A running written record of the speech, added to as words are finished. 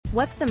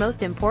What's the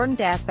most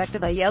important aspect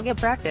of a yoga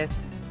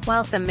practice?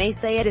 While some may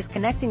say it is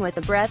connecting with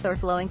the breath or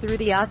flowing through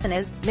the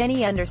asanas,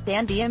 many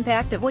understand the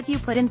impact of what you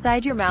put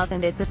inside your mouth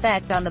and its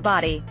effect on the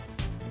body.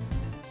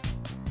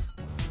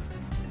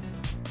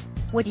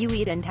 What you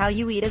eat and how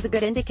you eat is a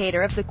good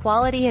indicator of the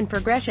quality and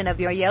progression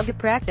of your yoga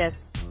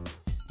practice.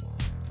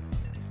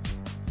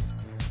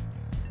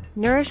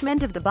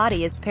 Nourishment of the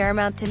body is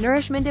paramount to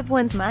nourishment of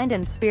one's mind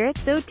and spirit,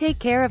 so take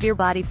care of your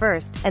body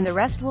first, and the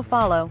rest will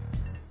follow.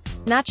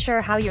 Not sure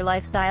how your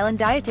lifestyle and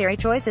dietary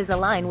choices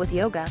align with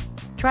yoga?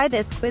 Try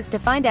this quiz to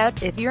find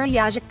out if you're a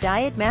Yogic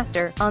diet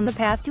master, on the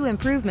path to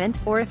improvement,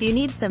 or if you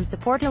need some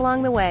support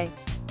along the way.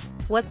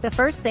 What's the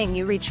first thing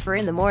you reach for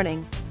in the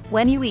morning?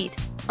 When you eat?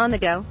 On the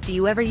go? Do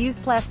you ever use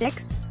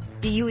plastics?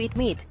 Do you eat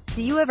meat?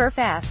 Do you ever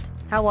fast?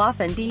 How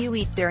often do you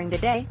eat during the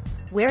day?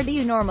 Where do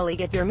you normally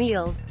get your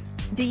meals?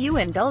 Do you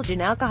indulge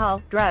in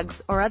alcohol,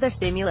 drugs, or other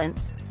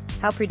stimulants?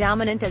 How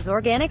predominant is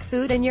organic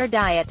food in your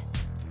diet?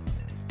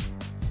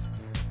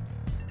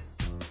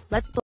 Let's